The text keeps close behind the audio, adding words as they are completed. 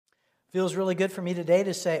Feels really good for me today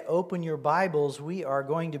to say, open your Bibles. We are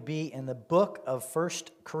going to be in the book of 1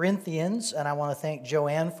 Corinthians, and I want to thank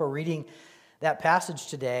Joanne for reading that passage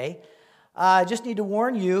today. I just need to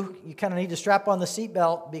warn you, you kind of need to strap on the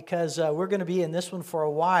seatbelt because we're going to be in this one for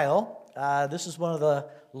a while. This is one of the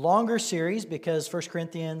longer series because 1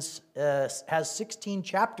 Corinthians has 16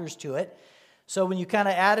 chapters to it. So when you kind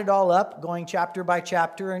of add it all up, going chapter by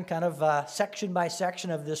chapter and kind of section by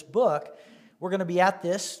section of this book, we're going to be at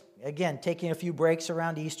this. Again, taking a few breaks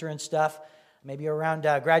around Easter and stuff, maybe around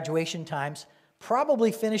graduation times,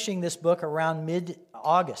 probably finishing this book around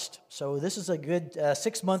mid-August. So this is a good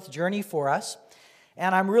 6-month journey for us.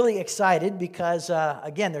 And I'm really excited because,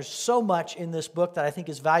 again, there's so much in this book that I think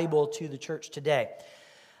is valuable to the church today.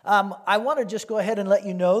 I want to just go ahead and let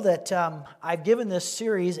you know that I've given this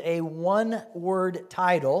series a one-word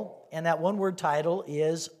title, and that one-word title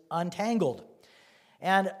is Untangled.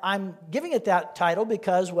 And I'm giving it that title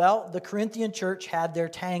because, well, the Corinthian church had their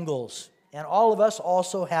tangles. And all of us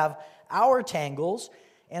also have our tangles.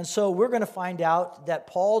 And so we're going to find out that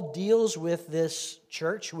Paul deals with this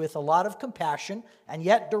church with a lot of compassion and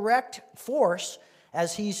yet direct force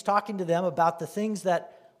as he's talking to them about the things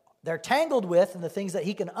that they're tangled with and the things that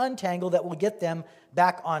he can untangle that will get them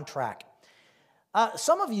back on track.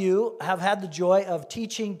 Some of you have had the joy of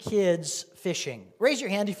teaching kids fishing. Raise your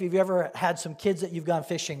hand if you've ever had some kids that you've gone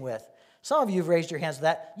fishing with. Some of you have raised your hands to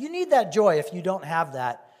that. You need that joy if you don't have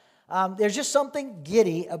that. There's just something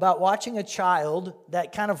giddy about watching a child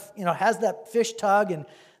that kind of, has that fish tug, and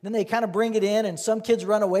then they kind of bring it in, and some kids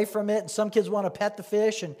run away from it, and some kids want to pet the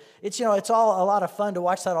fish, and it's all a lot of fun to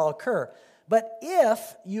watch that all occur. But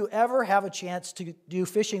if you ever have a chance to do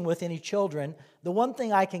fishing with any children, the one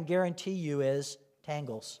thing I can guarantee you is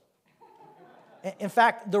tangles. In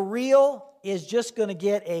fact, the reel is just going to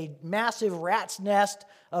get a massive rat's nest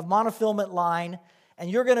of monofilament line, and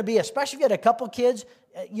you're going to be, especially if you had a couple kids,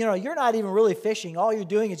 you're not even really fishing. All you're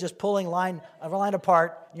doing is just pulling a line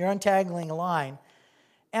apart. You're untangling a line.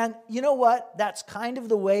 And you know what? That's kind of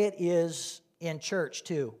the way it is in church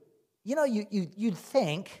too. You'd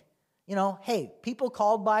think, hey, people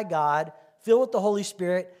called by God, filled with the Holy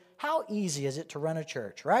Spirit, how easy is it to run a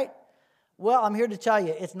church, right? Well, I'm here to tell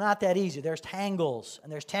you, it's not that easy. There's tangles,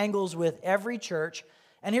 and there's tangles with every church.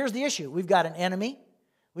 And here's the issue. We've got an enemy,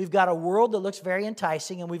 we've got a world that looks very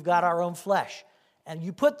enticing, and we've got our own flesh. And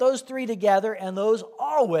you put those three together, and those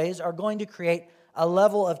always are going to create a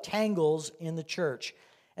level of tangles in the church.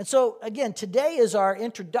 And so, again, today is our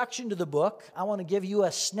introduction to the book. I want to give you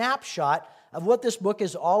a snapshot of what this book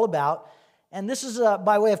is all about. And this is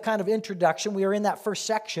by way of kind of introduction. We are in that first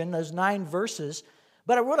section, those 9 verses.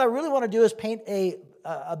 But what I really want to do is paint a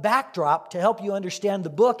backdrop to help you understand the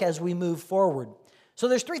book as we move forward. So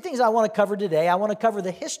there's 3 things I want to cover today. I want to cover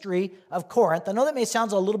the history of Corinth. I know that may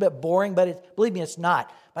sound a little bit boring, but believe me, it's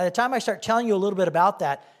not. By the time I start telling you a little bit about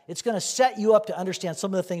that, it's going to set you up to understand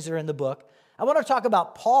some of the things that are in the book. I want to talk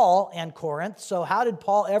about Paul and Corinth. So how did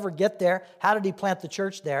Paul ever get there? How did he plant the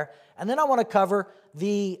church there? And then I want to cover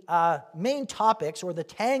the main topics or the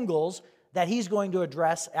tangles that he's going to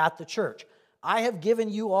address at the church. I have given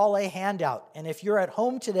you all a handout, and if you're at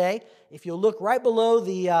home today, if you look right below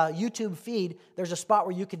the YouTube feed, there's a spot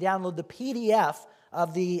where you can download the PDF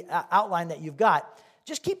of the outline that you've got.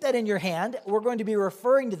 Just keep that in your hand. We're going to be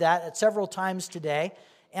referring to that at several times today,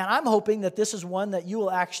 and I'm hoping that this is one that you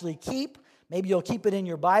will actually keep. Maybe you'll keep it in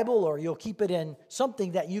your Bible, or you'll keep it in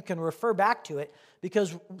something that you can refer back to it,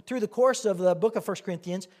 because through the course of the book of 1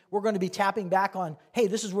 Corinthians, we're going to be tapping back on, hey,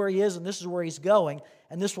 this is where he is and this is where he's going,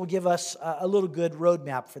 and this will give us a little good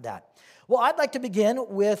roadmap for that. Well, I'd like to begin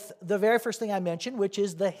with the very first thing I mentioned, which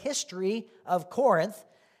is the history of Corinth,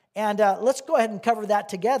 and let's go ahead and cover that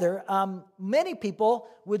together. Many people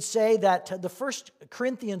would say that the 1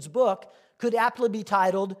 Corinthians book could aptly be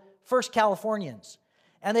titled 1 Californians.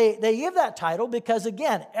 And they give that title because,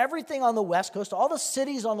 again, everything on the West Coast, all the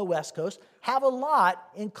cities on the West Coast, have a lot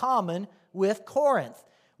in common with Corinth.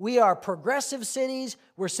 We are progressive cities.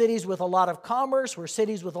 We're cities with a lot of commerce. We're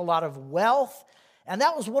cities with a lot of wealth. And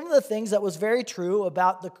that was one of the things that was very true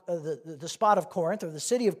about the spot of Corinth, or the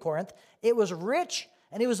city of Corinth. It was rich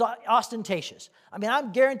and it was ostentatious. I mean,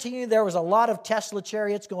 I'm guaranteeing you there was a lot of Tesla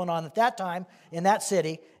chariots going on at that time in that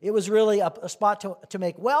city. It was really a spot to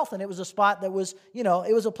make wealth, and it was a spot that was, it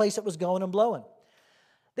was a place that was going and blowing.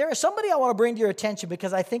 There is somebody I want to bring to your attention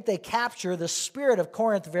because I think they capture the spirit of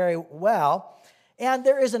Corinth very well. And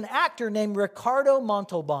there is an actor named Ricardo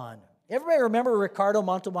Montalban. Everybody remember Ricardo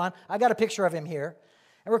Montalban? I got a picture of him here.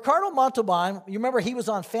 And Ricardo Montalban, you remember he was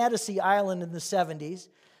on Fantasy Island in the 70s,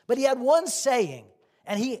 but he had one saying.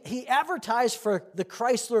 And he advertised for the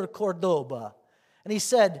Chrysler Cordoba. And he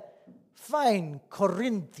said, fine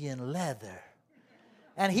Corinthian leather.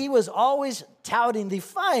 And he was always touting the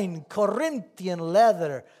fine Corinthian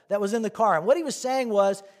leather that was in the car. And what he was saying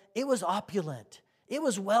was, it was opulent. It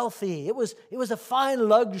was wealthy. It was a fine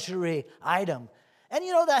luxury item. And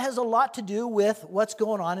that has a lot to do with what's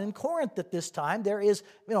going on in Corinth at this time. There is,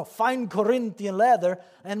 fine Corinthian leather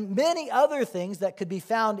and many other things that could be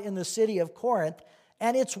found in the city of Corinth.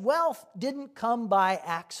 And its wealth didn't come by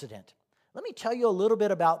accident. Let me tell you a little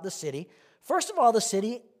bit about the city. First of all, the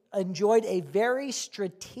city enjoyed a very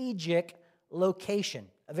strategic location.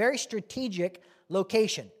 A very strategic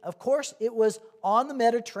location. Of course, it was on the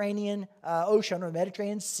Mediterranean Ocean or the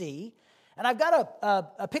Mediterranean Sea. And I've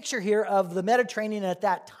got a picture here of the Mediterranean at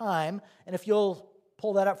that time. And if you'll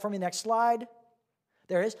pull that up for me, next slide.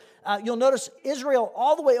 There it is. You'll notice Israel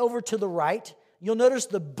all the way over to the right. You'll notice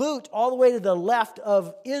the boot all the way to the left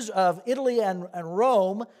of Italy and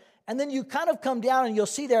Rome. And then you kind of come down and you'll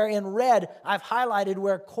see there in red, I've highlighted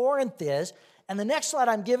where Corinth is. And the next slide,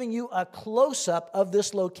 I'm giving you a close-up of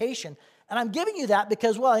this location. And I'm giving you that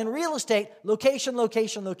because, well, in real estate, location,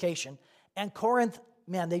 location, location. And Corinth,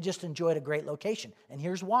 man, they just enjoyed a great location. And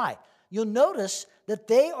here's why. You'll notice that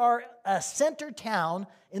they are a center town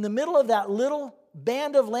in the middle of that little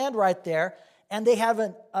band of land right there. And they have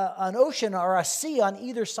an ocean or a sea on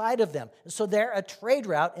either side of them. So they're a trade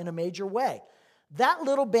route in a major way. That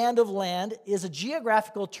little band of land is a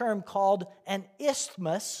geographical term called an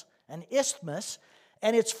isthmus, and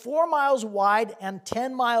it's 4 miles wide and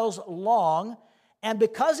 10 miles long. And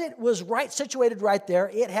because it was situated right there,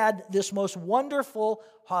 it had this most wonderful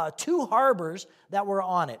 2 harbors that were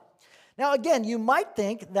on it. Now, again, you might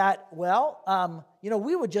think that,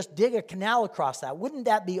 we would just dig a canal across that. Wouldn't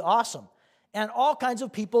that be awesome? And all kinds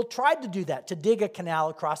of people tried to do that, to dig a canal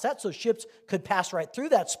across that so ships could pass right through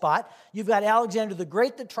that spot. You've got Alexander the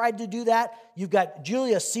Great that tried to do that. You've got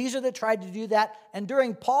Julius Caesar that tried to do that. And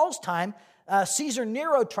during Paul's time, Caesar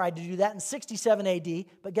Nero tried to do that in 67 AD.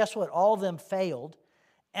 But guess what? All of them failed.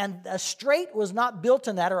 And a strait was not built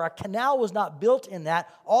in that, or a canal was not built in that,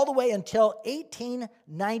 all the way until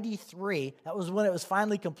 1893. That was when it was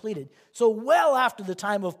finally completed. So well after the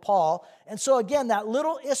time of Paul. And so again, that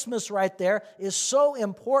little isthmus right there is so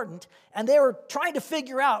important. And they were trying to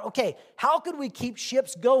figure out, okay, how could we keep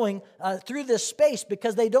ships going through this space?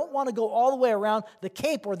 Because they don't want to go all the way around the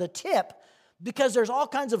cape or the tip, because there's all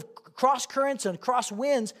kinds of cross currents and cross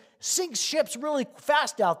winds, sinks ships really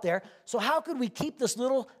fast out there. So how could we keep this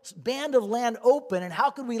little band of land open, and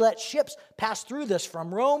how could we let ships pass through this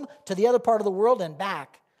from Rome to the other part of the world and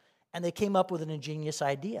back? And they came up with an ingenious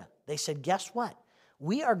idea. They said, guess what?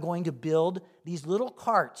 We are going to build these little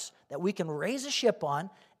carts that we can raise a ship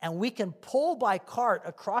on, and we can pull by cart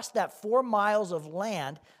across that 4 miles of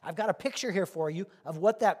land. I've got a picture here for you of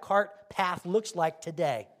what that cart path looks like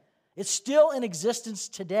today. It's still in existence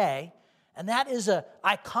today, and that is an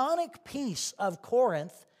iconic piece of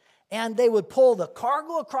Corinth. And they would pull the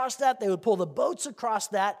cargo across that, they would pull the boats across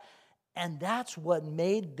that, and that's what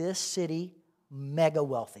made this city mega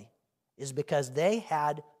wealthy, is because they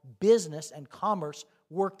had business and commerce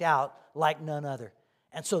worked out like none other.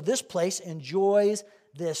 And so this place enjoys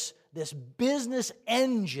this business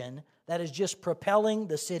engine that is just propelling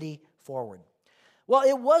the city forward. Well,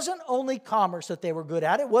 it wasn't only commerce that they were good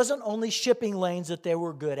at. It wasn't only shipping lanes that they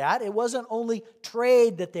were good at. It wasn't only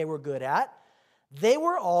trade that they were good at. They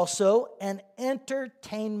were also an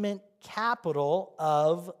entertainment capital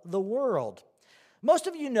of the world. Most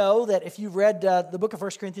of you know that if you've read the book of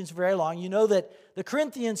 1 Corinthians for very long, you know that the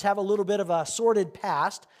Corinthians have a little bit of a sordid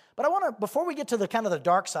past. But I want to, before we get to the kind of the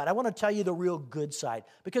dark side, I want to tell you the real good side,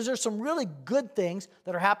 because there's some really good things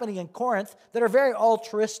that are happening in Corinth that are very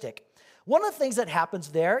altruistic. One of the things that happens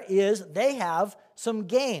there is they have some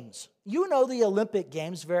games. You know the Olympic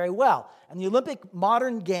Games very well. And the Olympic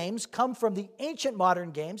modern games come from the ancient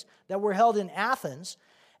modern games that were held in Athens.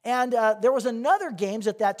 And there was another games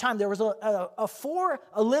at that time. There was a 4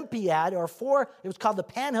 Olympiad, or 4, it was called the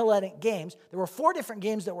Panhellenic Games. There were 4 different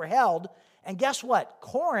games that were held. And guess what?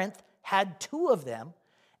 Corinth had 2 of them.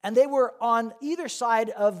 And they were on either side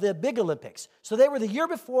of the big Olympics. So they were the year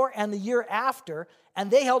before and the year after, and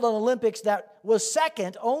they held an Olympics that was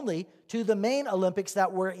second only to the main Olympics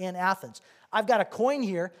that were in Athens. I've got a coin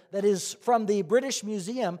here that is from the British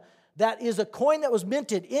Museum that is a coin that was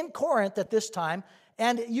minted in Corinth at this time,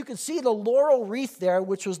 and you can see the laurel wreath there,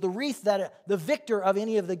 which was the wreath that the victor of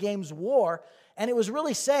any of the games wore, and it was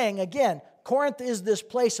really saying, again, Corinth is this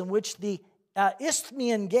place in which the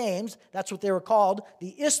Isthmian Games, that's what they were called,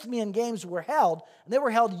 the Isthmian Games were held, and they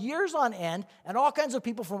were held years on end, and all kinds of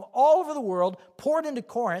people from all over the world poured into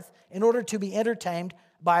Corinth in order to be entertained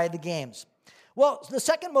by the games. Well, the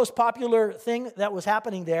second most popular thing that was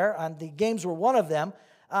happening there, and the games were one of them,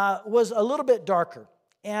 was a little bit darker.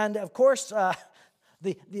 And of course,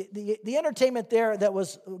 the entertainment there that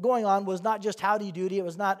was going on was not just Howdy Doody. It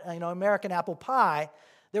was not American Apple Pie.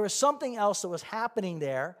 There was something else that was happening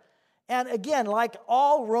there. And again, like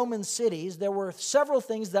all Roman cities, there were several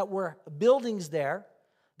things that were buildings there.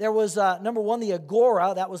 There was, number one, the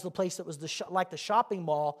Agora. That was the place that was like the shopping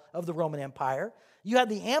mall of the Roman Empire. You had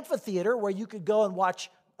the amphitheater where you could go and watch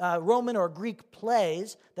Roman or Greek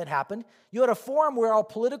plays that happened. You had a forum where all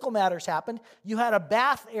political matters happened. You had a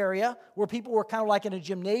bath area where people were kind of like in a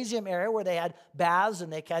gymnasium area where they had baths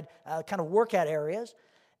and they had kind of workout areas.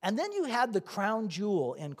 And then you had the crown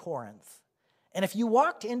jewel in Corinth. And if you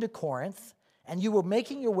walked into Corinth and you were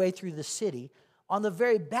making your way through the city, on the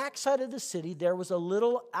very backside of the city, there was a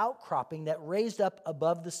little outcropping that raised up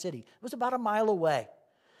above the city. It was about a mile away.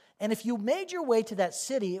 And if you made your way to that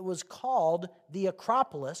city, it was called the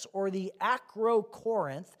Acropolis or the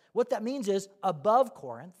Acrocorinth. What that means is above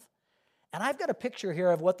Corinth. And I've got a picture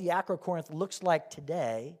here of what the Acrocorinth looks like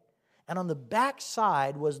today. And on the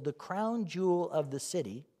backside was the crown jewel of the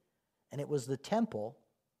city, and it was the temple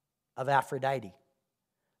of Aphrodite.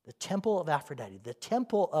 The temple of Aphrodite, the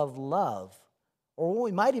temple of love. Or what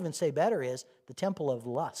we might even say better is the temple of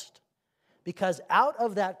lust. Because out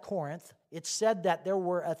of that Corinth, it's said that there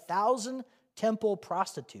were 1,000 temple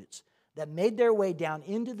prostitutes that made their way down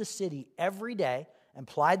into the city every day and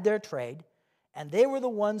plied their trade. And they were the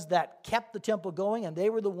ones that kept the temple going, and they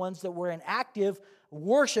were the ones that were in active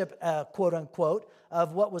worship, quote unquote,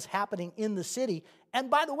 of what was happening in the city. And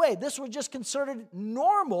by the way, this was just considered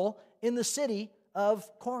normal in the city of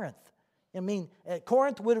Corinth. I mean,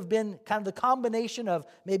 Corinth would have been kind of the combination of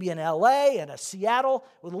maybe an LA and a Seattle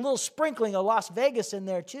with a little sprinkling of Las Vegas in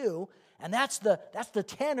there too. And that's the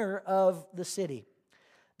tenor of the city.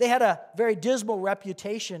 They had a very dismal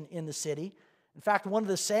reputation in the city. In fact, one of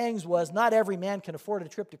the sayings was, not every man can afford a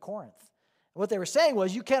trip to Corinth. And what they were saying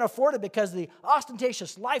was, you can't afford it because of the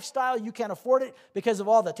ostentatious lifestyle. You can't afford it because of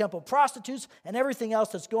all the temple prostitutes and everything else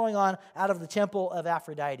that's going on out of the temple of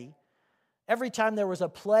Aphrodite. Every time there was a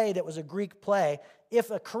play that was a Greek play,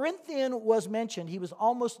 if a Corinthian was mentioned, he was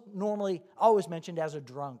almost normally always mentioned as a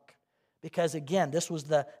drunk. Because again, this was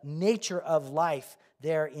the nature of life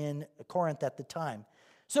there in Corinth at the time.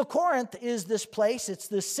 So Corinth is this place, it's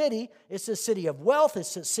this city. It's the city of wealth,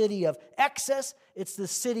 it's the city of excess, it's the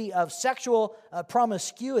city of sexual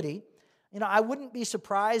promiscuity. I wouldn't be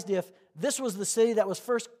surprised if this was the city that was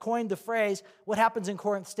first coined the phrase, what happens in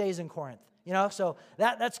Corinth stays in Corinth. So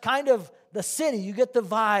that's kind of the city. You get the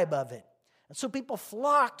vibe of it. And so people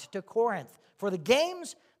flocked to Corinth for the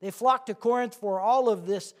games. They flocked to Corinth for all of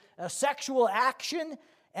this sexual action.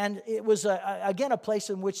 And it was, again, a place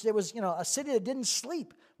in which there was, a city that didn't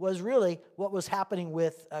sleep was really what was happening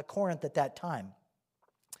with Corinth at that time.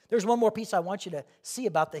 There's one more piece I want you to see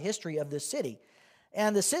about the history of this city.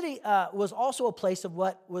 And the city was also a place of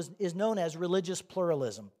what is known as religious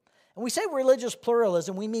pluralism. And we say religious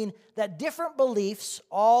pluralism, we mean that different beliefs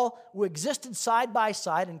all existed side by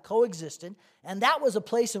side and coexisted, and that was a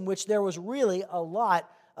place in which there was really a lot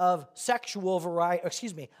of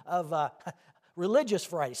religious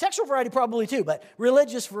variety. Sexual variety probably too, but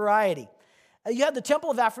religious variety. You had the Temple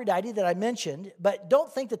of Aphrodite that I mentioned, but don't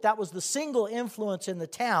think that was the single influence in the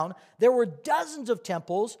town. There were dozens of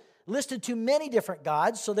temples listed to many different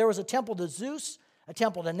gods. So there was a temple to Zeus, a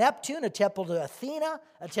temple to Neptune, a temple to Athena,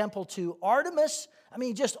 a temple to Artemis. I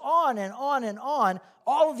mean, just on and on and on,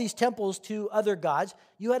 all of these temples to other gods.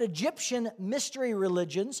 You had Egyptian mystery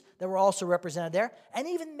religions that were also represented there, and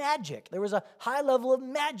even magic. There was a high level of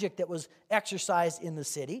magic that was exercised in the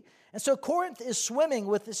city. And so Corinth is swimming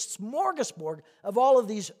with this smorgasbord of all of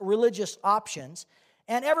these religious options,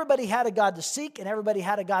 and everybody had a god to seek, and everybody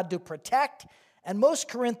had a god to protect, and most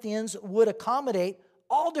Corinthians would accommodate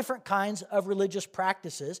all different kinds of religious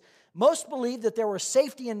practices. Most believed that there were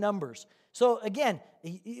safety in numbers. So again,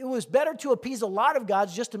 it was better to appease a lot of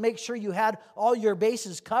gods just to make sure you had all your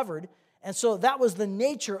bases covered. And so that was the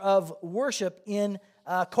nature of worship in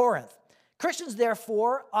Corinth. Christians,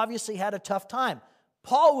 therefore, obviously had a tough time.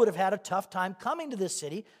 Paul would have had a tough time coming to this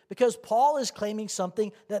city because Paul is claiming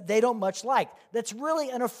something that they don't much like. That's really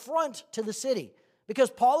an affront to the city. Because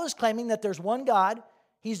Paul is claiming that there's one God.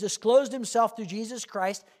 He's disclosed himself through Jesus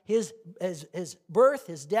Christ, his birth,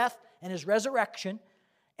 his death, and his resurrection,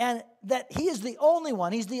 and that he is the only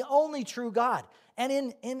one. He's the only true God.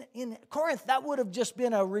 And in Corinth, that would have just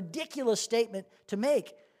been a ridiculous statement to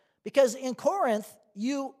make, because in Corinth,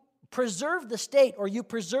 you preserve the state or you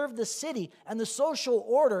preserve the city and the social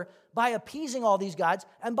order by appeasing all these gods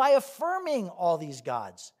and by affirming all these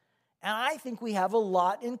gods. And I think we have a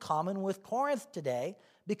lot in common with Corinth today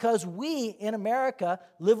because we in America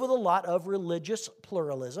live with a lot of religious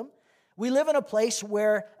pluralism. We live in a place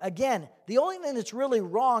where, again, the only thing that's really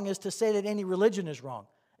wrong is to say that any religion is wrong.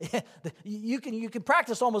 You can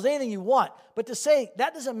practice almost anything you want, but to say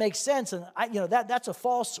that doesn't make sense and that's a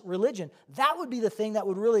false religion, that would be the thing that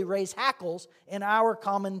would really raise hackles in our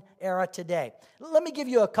common era today. Let me give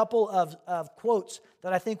you a couple of quotes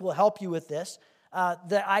that I think will help you with this.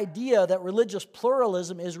 The idea that religious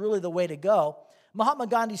pluralism is really the way to go. Mahatma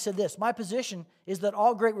Gandhi said this: "My position is that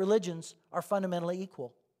all great religions are fundamentally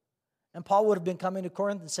equal." And Paul would have been coming to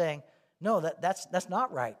Corinth and saying, no, that's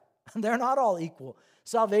not right. They're not all equal.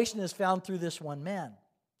 Salvation is found through this one man.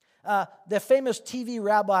 The famous TV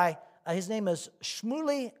rabbi, his name is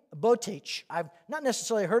Shmuley Boteach. I've not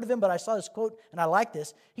necessarily heard of him, but I saw this quote and I like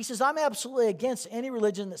this. He says, "I'm absolutely against any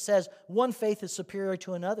religion that says one faith is superior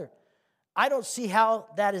to another. I don't see how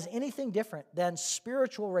that is anything different than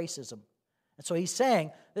spiritual racism." And so he's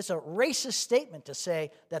saying this is a racist statement to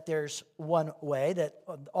say that there's one way, that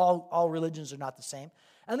all religions are not the same.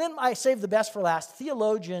 And then I saved the best for last,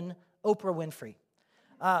 theologian Oprah Winfrey.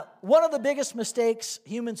 One of the biggest mistakes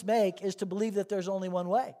humans make is to believe that there's only one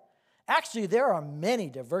way. Actually, there are many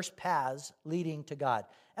diverse paths leading to God.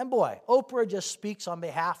 And boy, Oprah just speaks on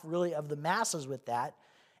behalf really of the masses with that.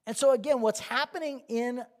 And so again, what's happening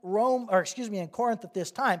in in Corinth at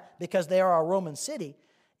this time, because they are a Roman city,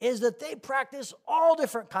 is that they practice all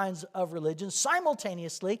different kinds of religions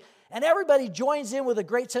simultaneously, and everybody joins in with a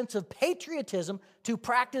great sense of patriotism to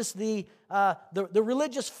practice the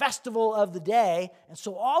religious festival of the day. And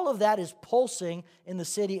so all of that is pulsing in the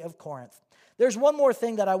city of Corinth. There's one more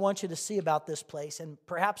thing that I want you to see about this place, and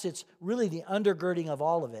perhaps it's really the undergirding of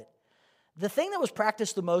all of it. The thing that was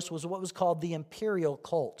practiced the most was what was called the imperial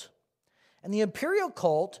cult. And the imperial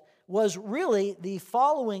cult was really the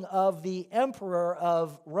following of the emperor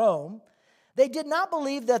of Rome. They did not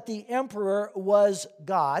believe that the emperor was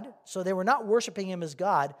God, so they were not worshiping him as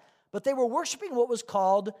God, but they were worshiping what was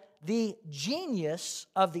called the genius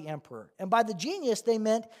of the emperor. And by the genius, they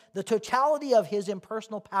meant the totality of his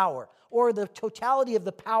impersonal power, or the totality of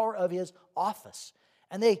the power of his office.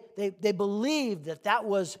 And they believed that that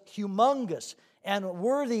was humongous and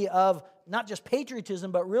worthy of not just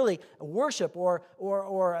patriotism, but really worship or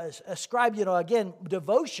ascribe, again,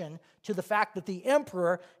 devotion to the fact that the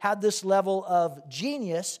emperor had this level of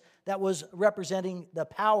genius that was representing the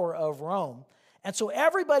power of Rome. And so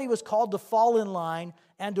everybody was called to fall in line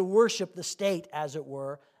and to worship the state, as it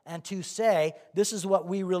were, and to say, this is what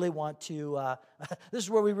we really want to, this is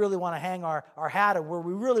where we really want to hang our hat, or where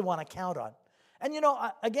we really want to count on. And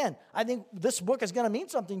again, I think this book is going to mean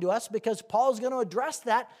something to us because Paul is going to address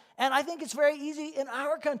that. And I think it's very easy in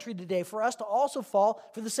our country today for us to also fall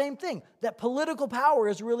for the same thing, that political power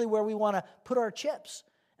is really where we want to put our chips.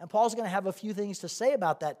 And Paul's going to have a few things to say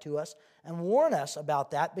about that to us and warn us about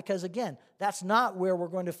that because, again, that's not where we're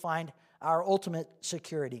going to find our ultimate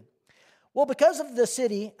security. Well, because of this,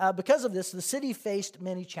 the city faced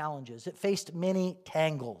many challenges. It faced many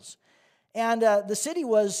tangles. And the city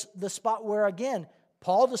was the spot where, again,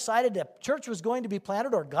 Paul decided that a church was going to be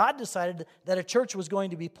planted, or God decided that a church was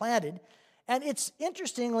going to be planted. And it's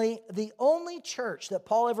interestingly the only church that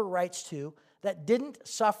Paul ever writes to that didn't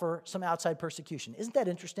suffer some outside persecution. Isn't that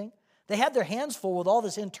interesting? They had their hands full with all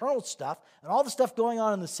this internal stuff and all the stuff going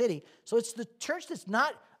on in the city. So it's the church that's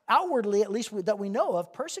not outwardly, at least that we know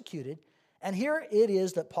of, persecuted. And here it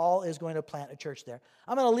is that Paul is going to plant a church there.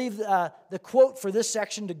 I'm going to leave the quote for this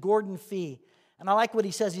section to Gordon Fee. And I like what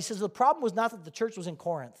he says. He says, the problem was not that the church was in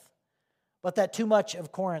Corinth, but that too much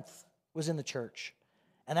of Corinth was in the church.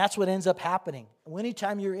 And that's what ends up happening.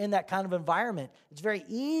 Anytime you're in that kind of environment, it's very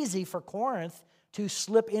easy for Corinth to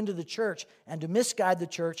slip into the church and to misguide the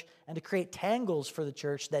church and to create tangles for the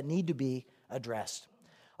church that need to be addressed.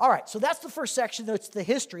 All right, so that's the first section. It's the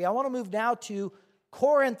history. I want to move now to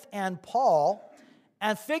Corinth and Paul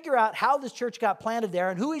and figure out how this church got planted there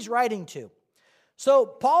and who he's writing to. So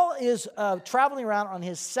Paul is traveling around on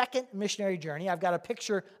his second missionary journey. I've got a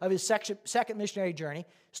picture of his second missionary journey.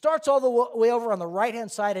 Starts all the way over on the right-hand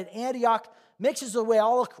side at Antioch, makes his way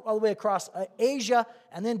all the way across Asia,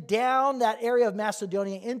 and then down that area of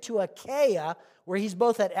Macedonia into Achaia, where he's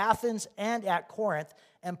both at Athens and at Corinth,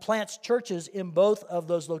 and plants churches in both of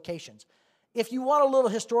those locations. If you want a little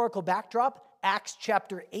historical backdrop, Acts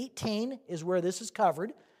chapter 18 is where this is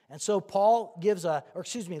covered. And so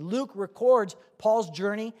Luke records Paul's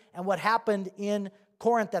journey and what happened in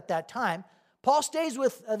Corinth at that time. Paul stays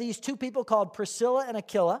with these two people called Priscilla and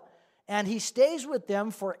Aquila, and he stays with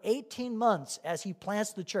them for 18 months as he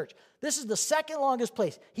plants the church. This is the second longest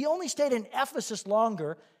place. He only stayed in Ephesus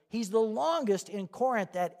longer. He's the longest in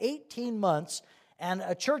Corinth at 18 months, and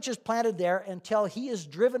a church is planted there until he is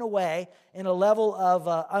driven away in a level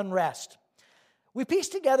of unrest. We piece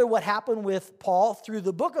together what happened with Paul through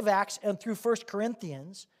the book of Acts and through 1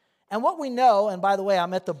 Corinthians. And what we know, and by the way,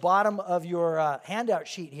 I'm at the bottom of your handout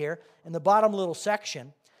sheet here, in the bottom little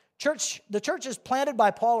section. The church is planted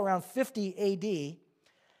by Paul around 50 A.D.,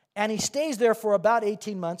 and he stays there for about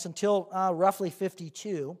 18 months until roughly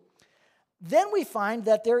 52. Then we find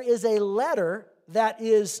that there is a letter that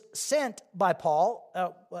is sent by Paul,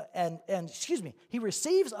 he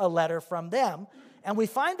receives a letter from them, and we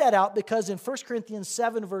find that out because in 1 Corinthians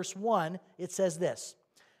 7, verse 1, it says this: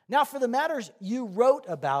 "Now for the matters you wrote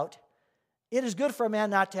about, it is good for a man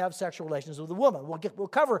not to have sexual relations with a woman." We'll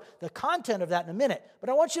cover the content of that in a minute, but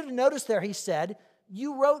I want you to notice there he said,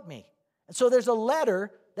 "You wrote me." And so there's a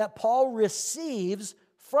letter that Paul receives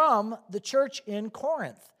from the church in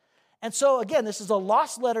Corinth. And so, again, this is a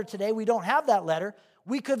lost letter today. We don't have that letter.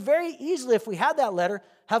 We could very easily, if we had that letter,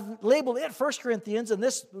 have labeled it 1 Corinthians, and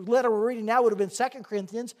this letter we're reading now would have been 2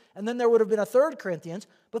 Corinthians, and then there would have been a 3 Corinthians.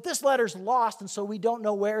 But this letter's lost, and so we don't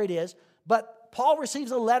know where it is. But Paul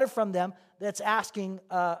receives a letter from them that's asking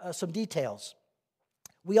some details.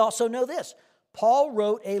 We also know this. Paul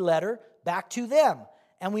wrote a letter back to them,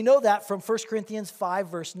 and we know that from 1 Corinthians 5,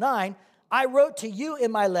 verse 9. "I wrote to you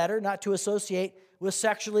in my letter not to associate with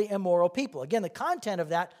sexually immoral people." Again, the content of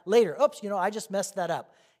that later. I just messed that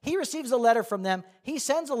up. He receives a letter from them. He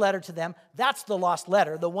sends a letter to them. That's the lost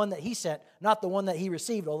letter, the one that he sent, not the one that he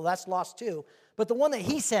received, although that's lost too. But the one that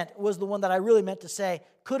he sent was the one that I really meant to say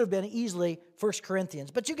could have been easily 1 Corinthians.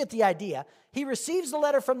 But you get the idea. He receives the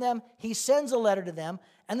letter from them. He sends a letter to them.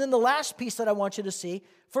 And then the last piece that I want you to see,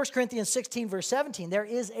 1 Corinthians 16, verse 17, there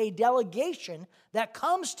is a delegation that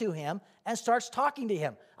comes to him and starts talking to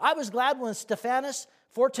him. I was glad when Stephanas,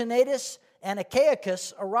 Fortunatus, and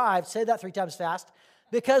Achaicus arrived, say that 3 times fast,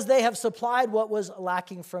 because they have supplied what was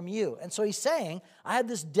lacking from you. And so he's saying, I had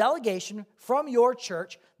this delegation from your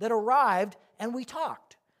church that arrived and we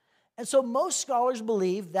talked. And so most scholars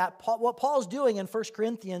believe that what Paul's doing in 1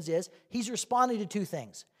 Corinthians is he's responding to 2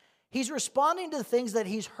 things. He's responding to the things that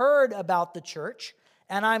he's heard about the church,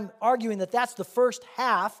 and I'm arguing that that's the first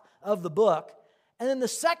half of the book. And then the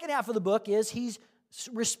second half of the book is he's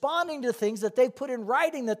responding to things that they've put in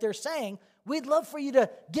writing that they're saying, we'd love for you to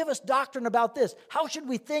give us doctrine about this. How should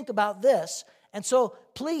we think about this? And so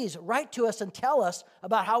please write to us and tell us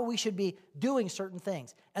about how we should be doing certain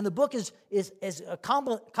things. And the book is a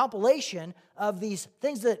compilation of these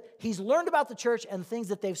things that he's learned about the church and things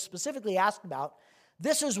that they've specifically asked about.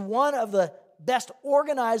 This is one of the best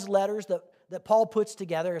organized letters that Paul puts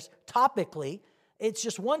together topically. It's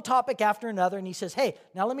just one topic after another, and he says, hey,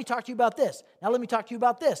 now let me talk to you about this. Now let me talk to you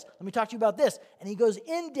about this. Let me talk to you about this. And he goes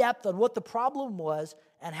in depth on what the problem was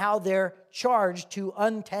and how they're charged to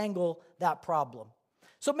untangle that problem.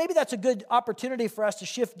 So maybe that's a good opportunity for us to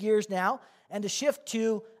shift gears now and to shift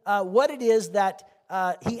to what it is that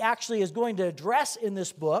he actually is going to address in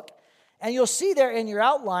this book. And you'll see there in your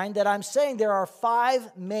outline that I'm saying there are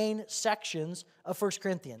 5 main sections of 1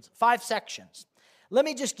 Corinthians, 5 sections. Let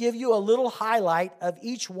me just give you a little highlight of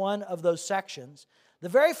each one of those sections. The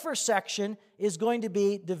very first section is going to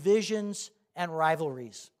be divisions and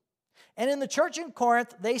rivalries. And in the church in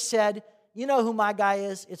Corinth, they said, you know who my guy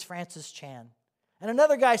is? It's Francis Chan. And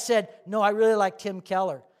another guy said, no, I really like Tim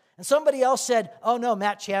Keller. And somebody else said, oh no,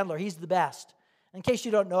 Matt Chandler, he's the best. In case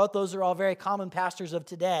you don't know it, those are all very common pastors of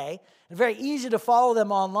today, and very easy to follow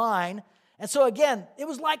them online. And so again, it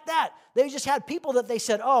was like that. They just had people that they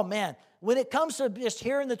said, oh man, when it comes to just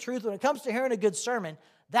hearing the truth, when it comes to hearing a good sermon,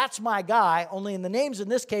 that's my guy. Only in the names in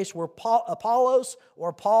this case were Apollos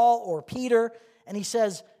or Paul or Peter. And he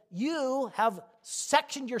says, you have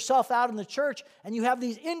sectioned yourself out in the church and you have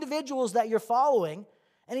these individuals that you're following.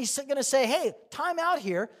 And he's going to say, hey, time out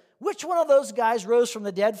here. Which one of those guys rose from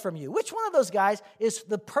the dead from you? Which one of those guys is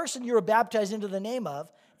the person you were baptized into the name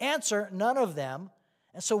of? Answer, none of them.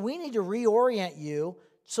 And so we need to reorient you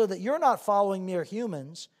so that you're not following mere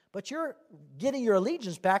humans, but you're getting your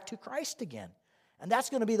allegiance back to Christ again. And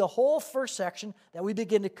that's going to be the whole first section that we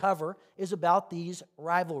begin to cover is about these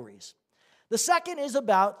rivalries. The second is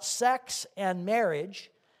about sex and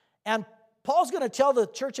marriage. And Paul's going to tell the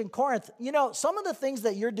church in Corinth, you know, some of the things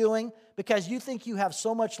that you're doing because you think you have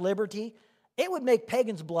so much liberty, it would make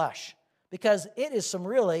pagans blush because it is some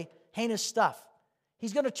really heinous stuff.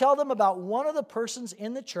 He's going to tell them about one of the persons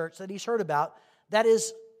in the church that he's heard about that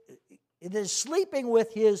is sleeping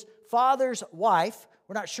with his father's wife.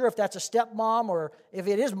 We're not sure if that's a stepmom or if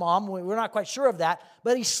it is mom. We're not quite sure of that.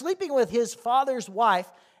 But he's sleeping with his father's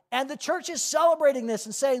wife, and the church is celebrating this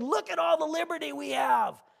and saying, look at all the liberty we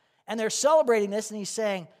have. And they're celebrating this, and he's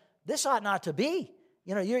saying, this ought not to be.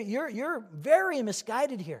 You know, you're very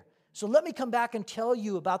misguided here. So let me come back and tell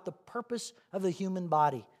you about the purpose of the human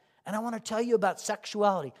body. And I want to tell you about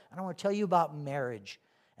sexuality. And I want to tell you about marriage.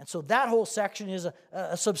 And so that whole section is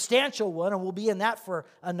a substantial one, and we'll be in that for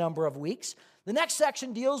a number of weeks. The next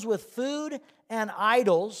section deals with food and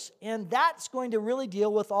idols, and that's going to really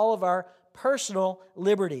deal with all of our personal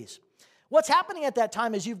liberties. What's happening at that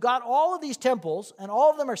time is you've got all of these temples, and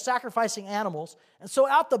all of them are sacrificing animals. And so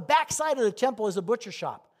out the backside of the temple is a butcher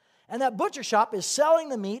shop. And that butcher shop is selling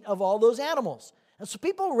the meat of all those animals. And so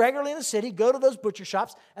people regularly in the city go to those butcher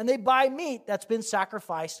shops, and they buy meat that's been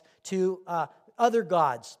sacrificed to other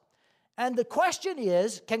gods. And the question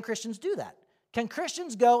is, can Christians do that? Can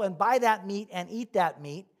Christians go and buy that meat and eat that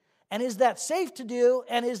meat? And is that safe to do?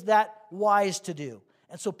 And is that wise to do?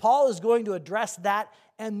 And so Paul is going to address that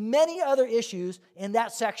and many other issues in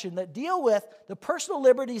that section that deal with the personal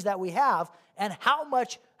liberties that we have and how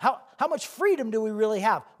much freedom do we really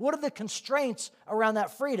have? What are the constraints around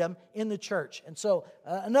that freedom in the church? And so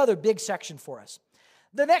another big section for us.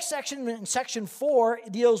 The next section, in section 4,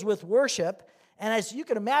 deals with worship. And as you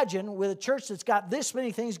can imagine, with a church that's got this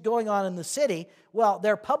many things going on in the city, well,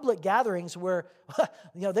 their public gatherings were,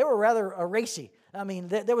 they were rather racy. I mean,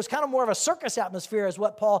 there was kind of more of a circus atmosphere is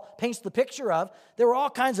what Paul paints the picture of. There were all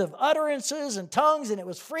kinds of utterances and tongues, and it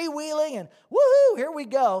was freewheeling, and woohoo, here we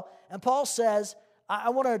go. And Paul says, I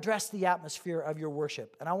want to address the atmosphere of your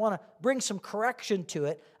worship, and I want to bring some correction to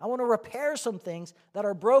it. I want to repair some things that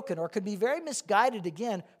are broken or could be very misguided,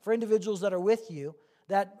 again, for individuals that are with you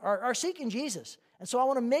that are seeking Jesus. And so I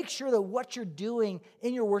want to make sure that what you're doing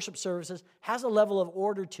in your worship services has a level of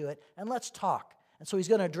order to it, and let's talk. And so he's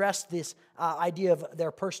going to address this idea of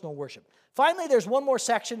their personal worship. Finally, there's one more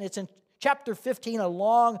section. It's in chapter 15, a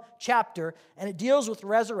long chapter, and it deals with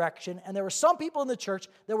resurrection. And there were some people in the church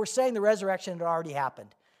that were saying the resurrection had already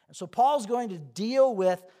happened. And so Paul's going to deal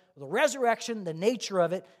with the resurrection, the nature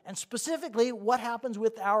of it, and specifically what happens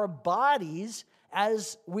with our bodies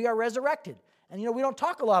as we are resurrected. And, we don't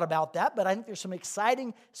talk a lot about that, but I think there's some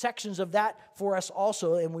exciting sections of that for us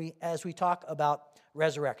also as we talk about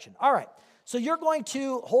resurrection. All right, so you're going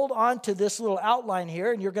to hold on to this little outline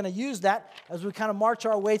here, and you're going to use that as we kind of march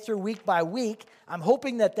our way through week by week. I'm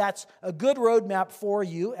hoping that that's a good roadmap for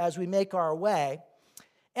you as we make our way.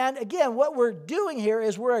 And again, what we're doing here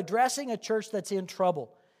is we're addressing a church that's in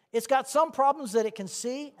trouble. It's got some problems that it can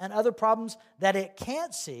see and other problems that it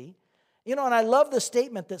can't see. And I love the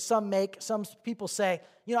statement that some make. Some people say,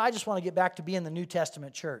 I just want to get back to being the New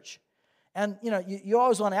Testament church. And, you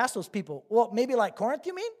always want to ask those people, well, maybe like Corinth,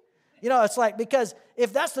 you mean? It's like, because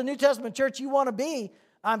if that's the New Testament church you want to be,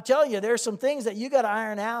 I'm telling you, there's some things that you got to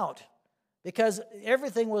iron out. Because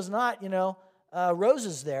everything was not,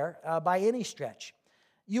 roses there by any stretch.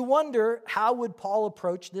 You wonder, how would Paul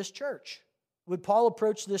approach this church? Would Paul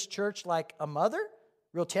approach this church like a mother,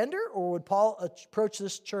 real tender? Or would Paul approach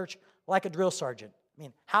this church like a drill sergeant? I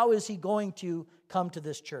mean, how is he going to come to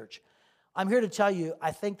this church? I'm here to tell you,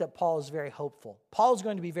 I think that Paul is very hopeful. Paul is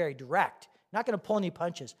going to be very direct, not going to pull any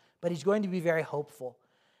punches, but he's going to be very hopeful.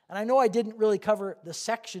 And I know I didn't really cover the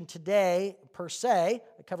section today per se.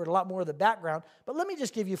 I covered a lot more of the background, but let me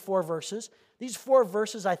just give you 4 verses. These 4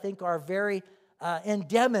 verses, I think, are very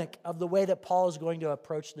endemic of the way that Paul is going to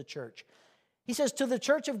approach the church. He says, to the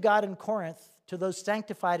church of God in Corinth, to those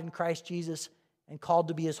sanctified in Christ Jesus and called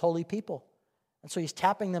to be his holy people. And so he's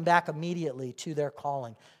tapping them back immediately to their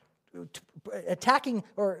calling. Attacking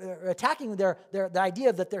the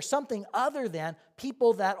idea that there's something other than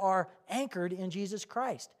people that are anchored in Jesus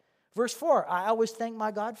Christ. Verse 4, I always thank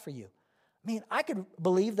my God for you. I mean, I could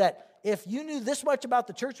believe that if you knew this much about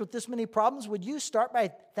the church with this many problems, would you start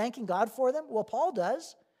by thanking God for them? Well, Paul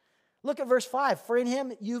does. Look at verse 5. For in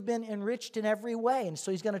him you've been enriched in every way. And so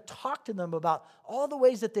he's going to talk to them about all the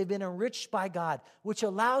ways that they've been enriched by God, which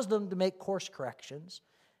allows them to make course corrections.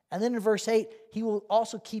 And then in verse 8, he will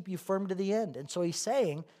also keep you firm to the end. And so he's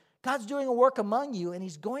saying, God's doing a work among you, and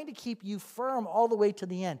he's going to keep you firm all the way to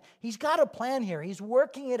the end. He's got a plan here. He's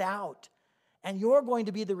working it out. And you're going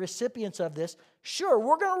to be the recipients of this. Sure,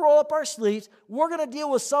 we're going to roll up our sleeves. We're going to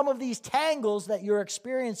deal with some of these tangles that you're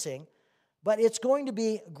experiencing. But it's going to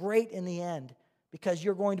be great in the end because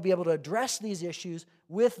you're going to be able to address these issues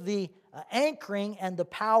with the anchoring and the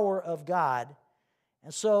power of God.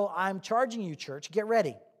 And so I'm charging you, church, get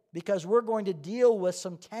ready because we're going to deal with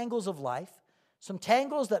some tangles of life, some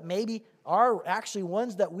tangles that maybe are actually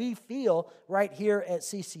ones that we feel right here at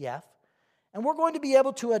CCF. And we're going to be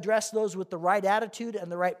able to address those with the right attitude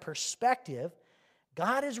and the right perspective.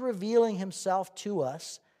 God is revealing himself to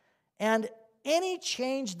us, and any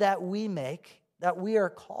change that we make, that we are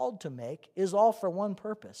called to make is all for one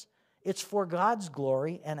purpose. It's for God's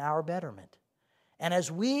glory and our betterment. And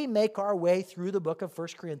as we make our way through the book of 1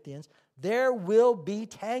 Corinthians, there will be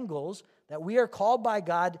tangles that we are called by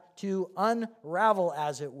God to unravel,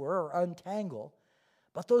 as it were, or untangle.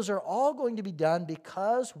 But those are all going to be done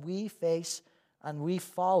because we face and we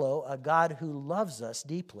follow a God who loves us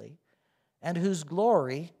deeply and whose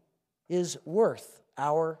glory is worth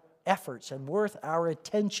our efforts and worth our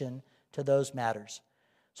attention to those matters.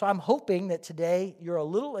 So I'm hoping that today you're a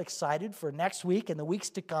little excited for next week and the weeks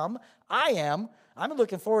to come. I am. I'm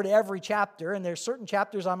looking forward to every chapter, and there's certain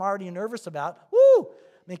chapters I'm already nervous about. Woo!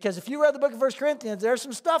 Because if you read the book of 1 Corinthians, there's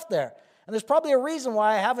some stuff there. And there's probably a reason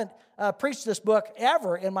why I haven't preached this book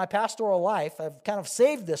ever in my pastoral life. I've kind of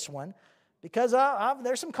saved this one because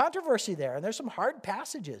there's some controversy there, and there's some hard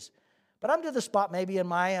passages. But I'm to the spot maybe in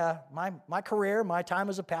my career, my time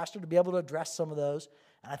as a pastor, to be able to address some of those.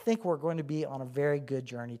 And I think we're going to be on a very good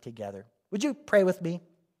journey together. Would you pray with me?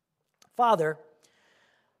 Father,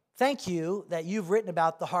 thank you that you've written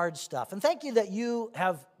about the hard stuff. And thank you that you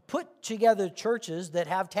have put together churches that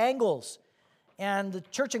have tangles. And the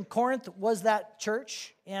church in Corinth was that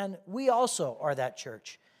church, and we also are that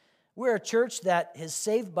church. We're a church that is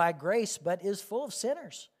saved by grace, but is full of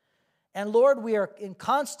sinners. And Lord, we are in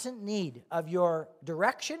constant need of your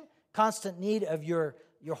direction, constant need of your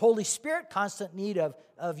Holy Spirit, constant need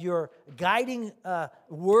of your guiding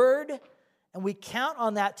word. And we count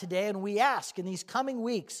on that today, and we ask in these coming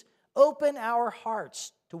weeks, open our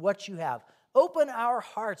hearts to what you have. Open our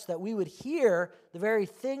hearts that we would hear the very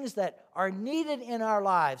things that are needed in our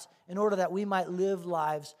lives in order that we might live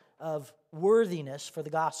lives of worthiness for the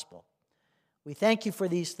gospel. We thank you for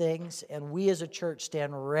these things, and we as a church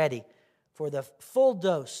stand ready for the full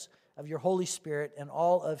dose of your Holy Spirit and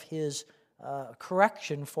all of his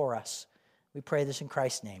correction for us. We pray this in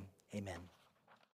Christ's name. Amen.